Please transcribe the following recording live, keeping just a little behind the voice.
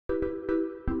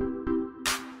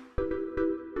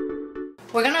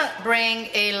We're gonna bring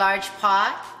a large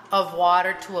pot of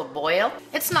water to a boil.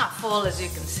 It's not full, as you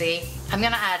can see. I'm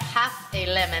gonna add half a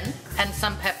lemon and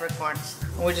some peppercorns.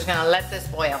 We're just gonna let this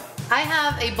boil. I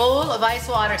have a bowl of ice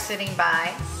water sitting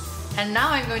by, and now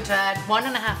I'm going to add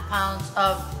 1.5 pounds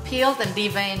of peeled and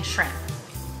deveined shrimp.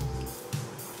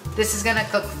 This is gonna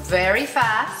cook very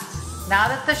fast. Now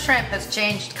that the shrimp has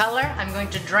changed color, I'm going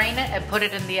to drain it and put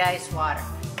it in the ice water.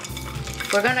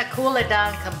 We're gonna cool it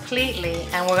down completely,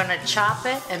 and we're gonna chop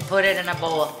it and put it in a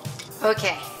bowl.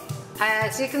 Okay,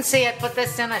 as you can see, I put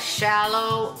this in a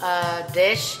shallow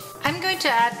dish. I'm going to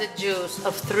add the juice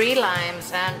of 3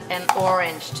 limes and an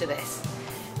orange to this.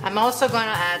 I'm also going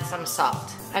to add some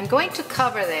salt. I'm going to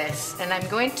cover this, and I'm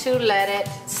going to let it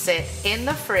sit in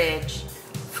the fridge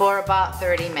for about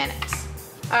 30 minutes.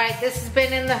 All right, this has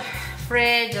been in the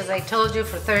fridge, as I told you,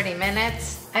 for 30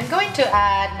 minutes. I'm going to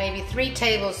add maybe 3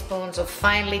 tablespoons of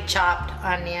finely chopped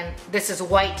onion. This is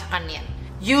white onion.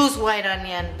 Use white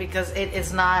onion because it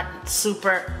is not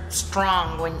super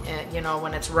strong when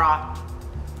when it's raw.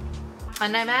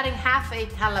 And I'm adding half a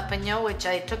jalapeño, which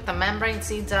I took the membrane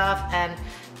seeds off and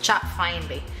chopped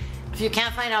finely. If you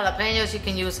can't find jalapeños, you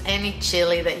can use any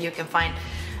chili that you can find.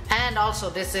 And also,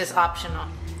 this is optional.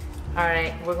 All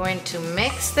right, we're going to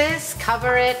mix this,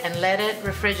 cover it, and let it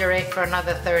refrigerate for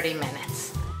another 30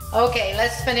 minutes. Okay,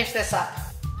 let's finish this up.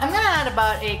 I'm gonna add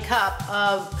about a cup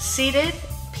of seeded,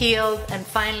 peeled, and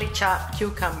finely chopped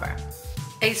cucumber.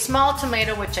 A small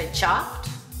tomato, which I chopped.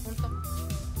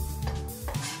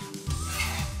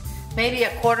 Maybe a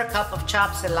 1/4 cup of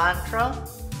chopped cilantro.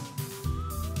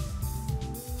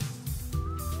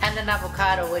 And an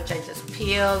avocado, which I just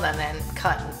peeled and then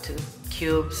cut into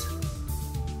cubes.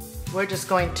 We're just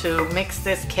going to mix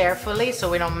this carefully so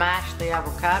we don't mash the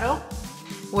avocado.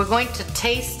 We're going to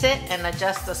taste it and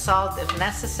adjust the salt if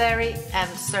necessary and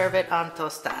serve it on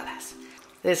tostadas.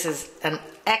 This is an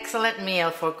excellent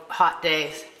meal for hot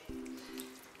days.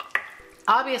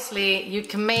 Obviously, you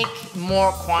can make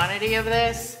more quantity of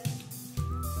this,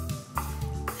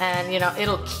 and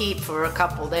it'll keep for a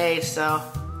couple days, so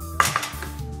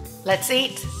let's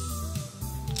eat.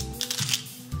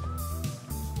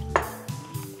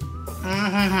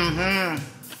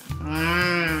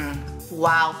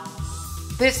 Wow,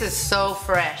 this is so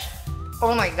fresh.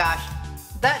 Oh my gosh,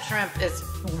 that shrimp is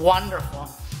wonderful.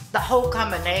 The whole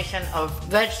combination of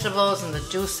vegetables and the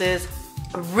juices,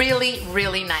 really,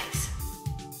 really nice.